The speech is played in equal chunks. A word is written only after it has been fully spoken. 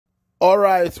All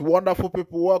right, wonderful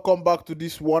people, welcome back to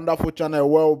this wonderful channel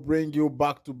where we'll bring you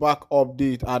back-to-back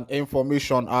update and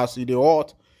information as it is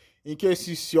hot. In case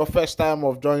it's your first time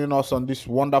of joining us on this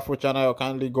wonderful channel,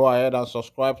 kindly go ahead and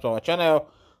subscribe to our channel,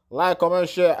 like, comment,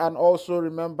 share, and also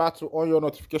remember to on your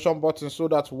notification button so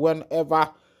that whenever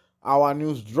our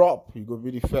news drop, you go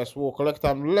be the first. We'll collect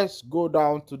them. Let's go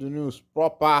down to the news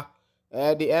proper.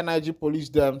 The NIG police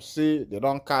them say they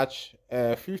don't catch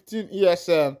 15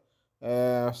 ESN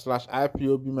slash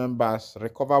IPOB members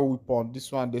recover weapon.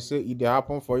 This one they say it dey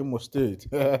happen for Imo State.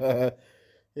 Hey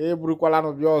Brukwala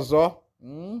no biozo.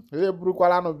 Hey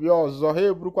Brukwala no biozo.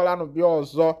 Hey Brukwala no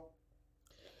biozo.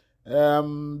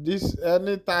 This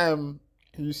anytime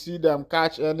you see them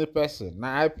catch any person,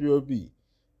 na IPOB,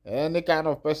 any kind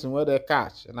of person where they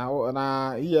catch, na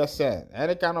ESN,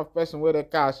 any kind of person where they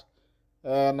catch,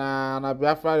 na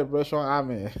Biafra Liberation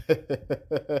Army.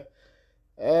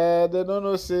 They don't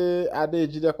know say ade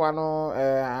ejidekwa no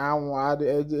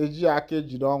eji ake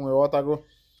jide onwe whatever.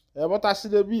 But as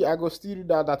it be, I go still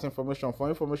read out that information for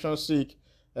information sake.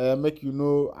 Make you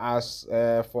know as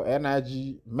for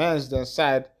NIG men's then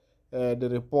side the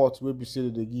report will be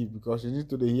said they give, because you need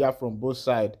to hear from both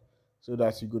sides so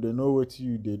that you go to know what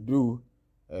you they do.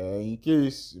 In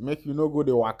case make you no go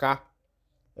the waka,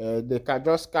 they can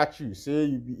just catch you say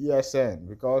you be ESN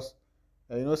because.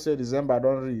 You know say December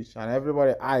don't reach and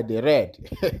everybody eye the red.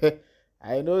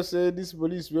 I know say this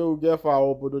police will get for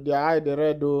our but their eye the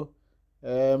red though.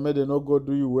 May they no go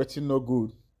do you waiting no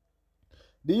good.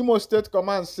 The Imo State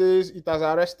Command says it has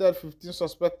arrested 15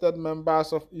 suspected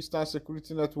members of Eastern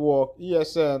Security Network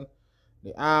 (ESN),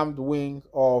 the armed wing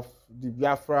of the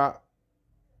Biafra,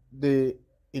 the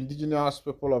indigenous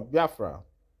people of Biafra.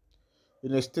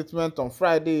 In a statement on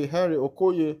Friday, Henry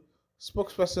Okoye,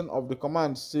 spokesperson of the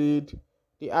command, said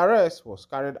the arrest was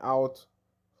carried out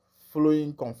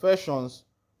following confessions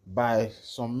by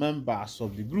some members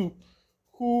of the group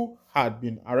who had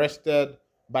been arrested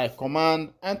by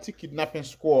Command Anti-Kidnapping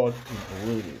Squad in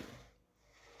Owerri.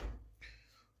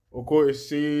 Okoye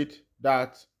said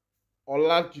that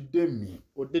Olajidemi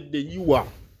Odedeyiwa,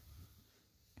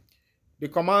 the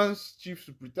command's chief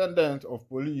superintendent of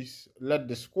police, led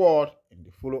the squad in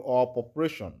the follow-up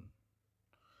operation.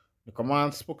 The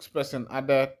command spokesperson added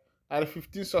that the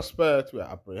 15 suspects were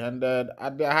apprehended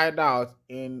at their hideout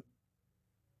in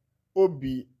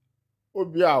Obiagun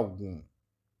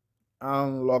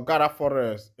and Logara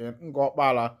Forest in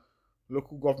Ngopala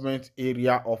local government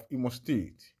area of Imo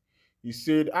State. He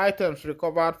said items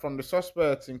recovered from the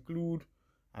suspects include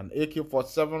an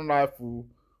AK-47 rifle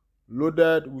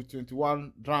loaded with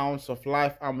 21 rounds of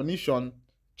live ammunition,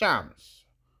 charms,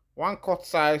 one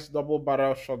cut-sized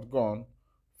double-barrel shotgun,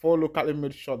 4 locally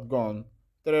made shotgun,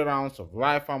 3 rounds of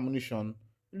live ammunition,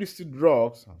 illicit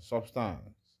drugs and substance,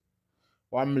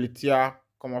 1 military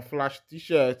camouflage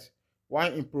t-shirt,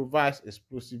 1 improvised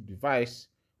explosive device,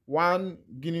 1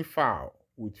 guinea fowl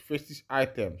with fetish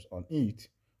items on it,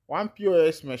 1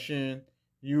 POS machine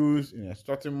used in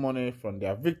extorting money from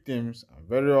their victims, and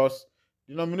various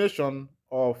denominations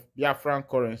of Biafran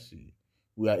currency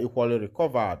were equally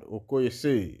recovered, Okoye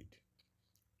said.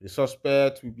 The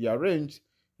suspect will be arraigned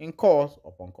in court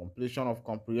upon completion of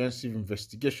comprehensive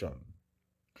investigation.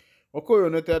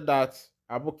 Okoye noted that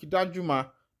Aboki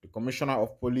Danjuma, the Commissioner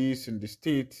of Police in the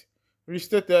state,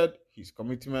 restated his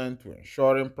commitment to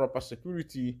ensuring proper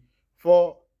security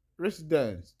for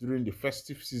residents during the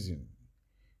festive season.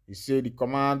 He said the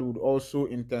command would also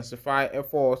intensify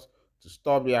efforts to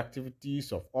stop the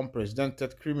activities of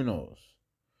unprecedented criminals.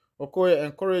 Okoye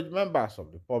encouraged members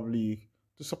of the public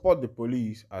to support the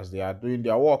police as they are doing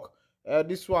their work.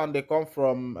 This one they come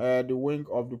from the wing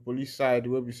of the police side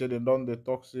where we say they don't they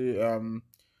talk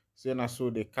say na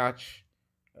so they catch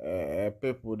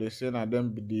people. They say na them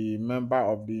be the member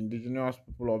of the indigenous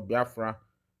people of Biafra.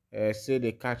 Say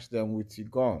they catch them with a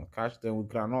gun, catch them with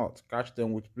granite, catch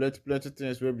them with plenty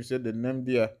things where we say the name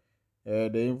there.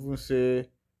 They even say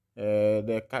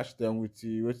they catch them with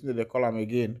what they call them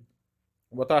again.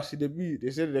 But as they be, they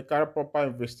say they carry proper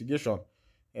investigation.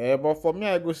 But for me,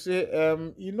 I go say,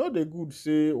 you know the good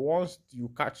say once you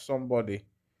catch somebody,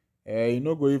 you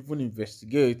know go even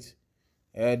investigate.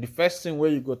 The first thing where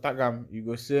you go tag them, you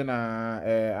go say na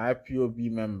IPOB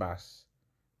members.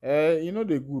 You know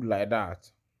they good like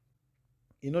that.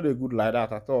 You know they good like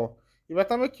that at all. You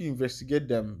better make you investigate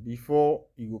them before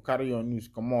you go carry your news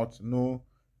come out. Know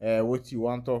what you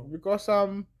want to talk, because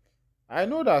I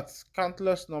know that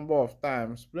countless number of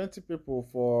times, plenty people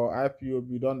for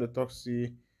IPOB don't they talk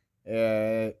say,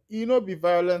 you know, be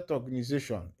violent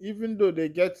organization, even though they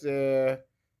get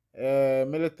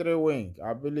military wing.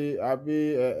 I believe,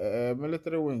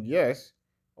 military wing, yes,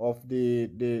 of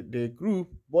the group,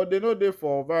 but they know they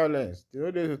for violence. They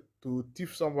know they to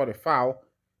thief somebody foul.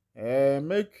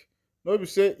 Make no be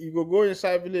say you go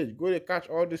inside village, go to catch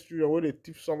all the children where they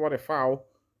thief somebody foul,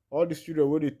 all the children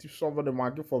where they thief somebody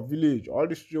market for village, all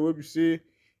the children where be say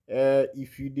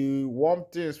if you do warm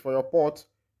things for your pot,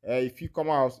 if you come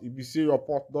out, if you see your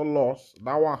pot don't lost.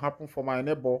 That one happened for my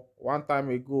neighbor one time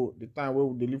ago, the time where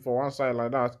we live for one side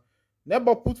like that.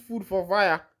 Neighbor put food for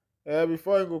fire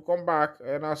before he go come back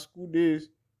and our school days.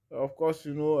 Of course,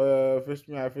 face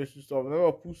me, I face you stuff.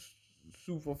 Neighbor put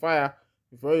soup for fire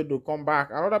before he do come back.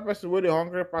 Another person where the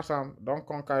hungry person don't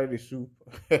come carry the soup.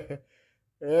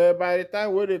 By the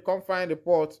time where they come find the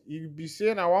pot, you be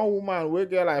saying a one woman will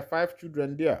get like 5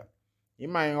 children there.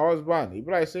 In my husband, it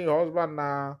be like saying your husband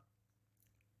na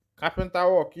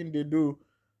carpenter work in they do,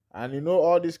 and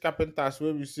all these carpenters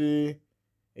where we say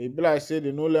it be like say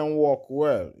they no learn work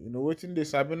well. Waiting the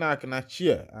Sabina can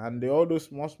cheer and all those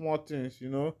small things.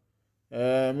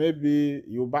 Maybe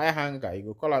you buy hanger, you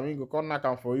go call him, go come knock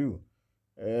am for you.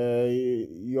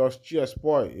 Your chair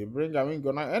spoil, you bring am in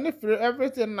go knock.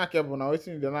 Everything knackable now.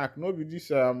 Waiting the knack. No be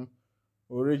this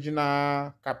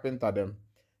original carpenter them.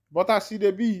 But as see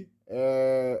they be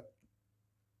and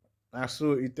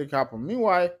so it take happen.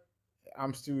 Meanwhile,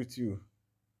 I'm still with you.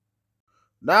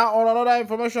 Now, on another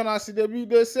information, as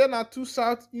they say na 2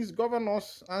 Southeast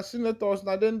governors and senators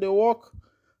now then they work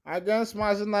against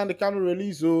Mazin and the Kano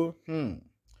release. The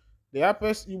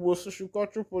Apex Igbo Social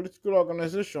Cultural Political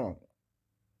Organization,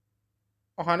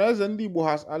 Ohaneze Igbo,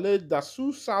 has alleged that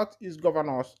 2 Southeast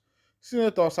governors,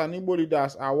 senators, and Igbo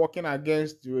leaders are working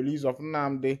against the release of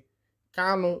Nnamdi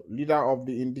Kanu, leader of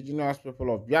the indigenous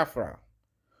people of Biafra.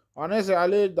 Ohaneze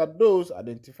alleged that those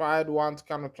identified want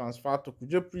Kanu transferred to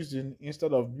Kuje prison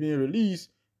instead of being released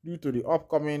due to the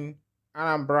upcoming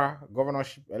Anambra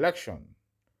governorship election.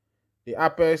 The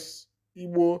Apex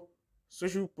Igbo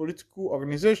Social Political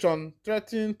Organization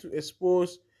threatened to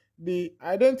expose the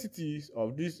identities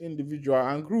of this individual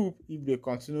and group if they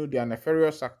continue their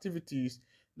nefarious activities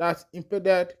that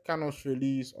impeded Kanu's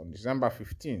release on December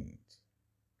 15th.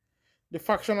 The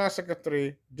factional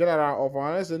secretary general of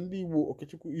Ohaneze Igbo,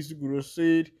 Okechukwu Isuguro,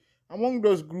 said among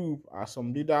those groups are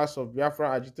some leaders of Biafra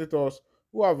agitators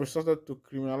who have resorted to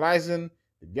criminalizing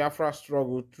the Biafra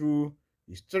struggle through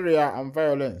hysteria and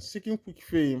violence, seeking quick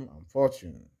fame and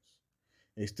fortunes.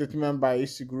 A statement by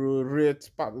Isuguro read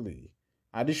partly.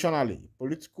 Additionally,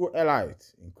 political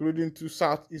elites, including 2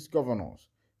 Southeast governors,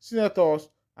 senators,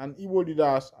 and Igbo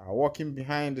leaders, are working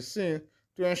behind the scenes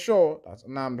to ensure that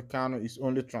Nnamdi Kanu is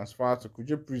only transferred to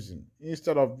Kuje prison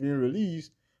instead of being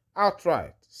released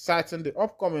outright, citing the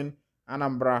upcoming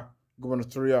Anambra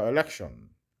gubernatorial election.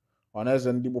 Ohaneze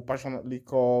Igbo passionately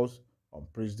calls on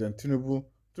President Tinubu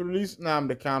to release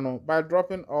Nnamdi Kanu by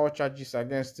dropping all charges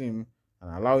against him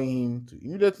and allowing him to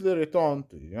immediately return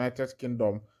to the United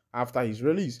Kingdom after his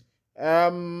release.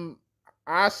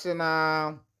 As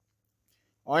na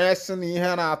onye si na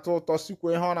ihe na-atọ ụtọ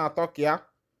sikwa ihe ọ na-atọ ka ya.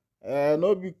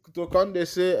 No be to come they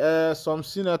say some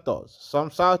senators,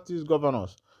 some Southeast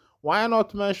governors. Why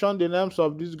not mention the names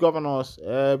of these governors?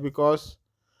 Because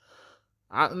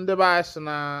ndị be anyị si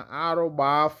na arụ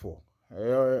gbaa afọ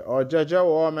ojeje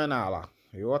wa omenala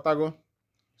ịghọtago.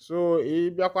 So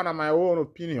ịbịakwa na my own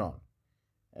opinion,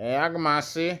 aga m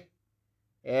asị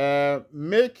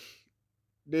make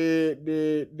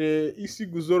the isi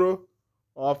guzoro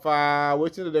of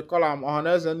waiting they call am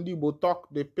Ohaneze Igbo talk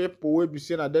the people wey be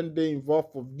saying that then they involved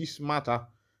with this matter.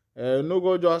 No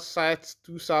go just cite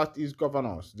 2 Southeast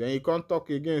governors. Then you can't talk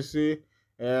again say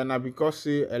na because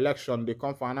say election they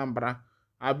come for Anambra.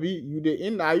 Are you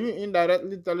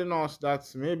indirectly telling us that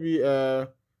maybe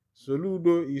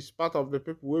Soludo is part of the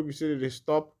people where we say they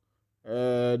stop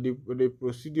the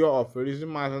procedure of releasing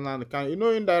Mazin and can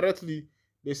indirectly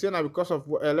they say na because of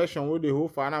election where they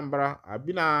hold for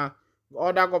Anambra.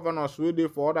 Other governors wey dey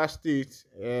for other states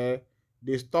they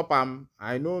stop am.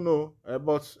 I don't know,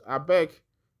 but I beg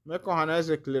make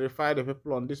Ohaneze clarify the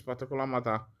people on this particular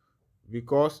matter,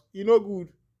 because good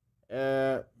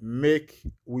make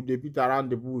we dey beat around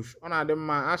the bush. Ona dem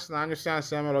ma as na anyusi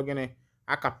ansi emelo gini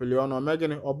akapili ono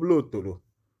megini oblotoro.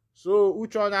 So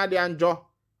uche onya dị anjo.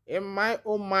 In my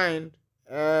own mind,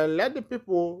 let the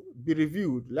people be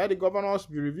reviewed, let the governors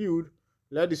be reviewed,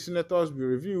 let the senators be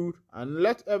reviewed, and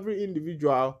let every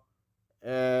individual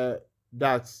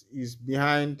that is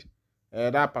behind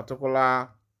that particular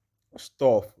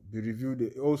stuff be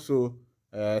reviewed also,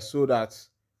 so that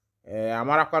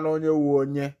Amarakwana onye wu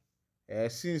onye,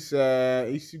 since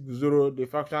Isi Guzoro, the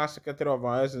factional secretary of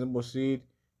our SNB, said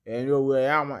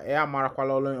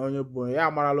Amarakwana onye bu onye,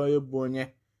 Amarala onye bu onye,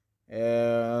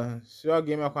 si ọ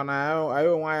ga-emekwa na anyị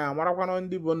onwe anyị amarakwana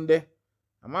ndị bụ ndị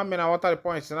ama m na water the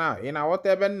points na ị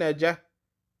na-aghọta ebe m na-eje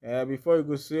before you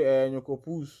go say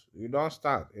nyokopus you don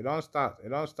start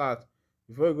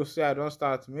before you go say I don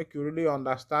start make you really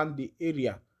understand the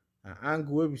area and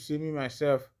angle wey be say me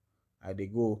myself I dey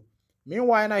go.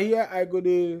 Meanwhile na here I go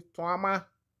dey tuama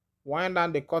wind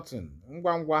down the curtain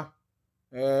ngwa ngwa.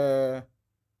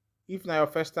 If na your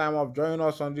first time of joining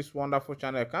us on this wonderful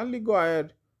channel, kindly go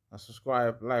ahead and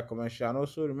subscribe, like, comment, share, and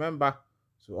also remember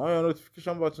to on your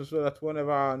notification button so that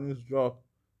whenever our news drop,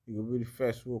 you will be the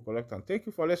first who will collect. And thank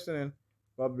you for listening.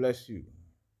 God bless you.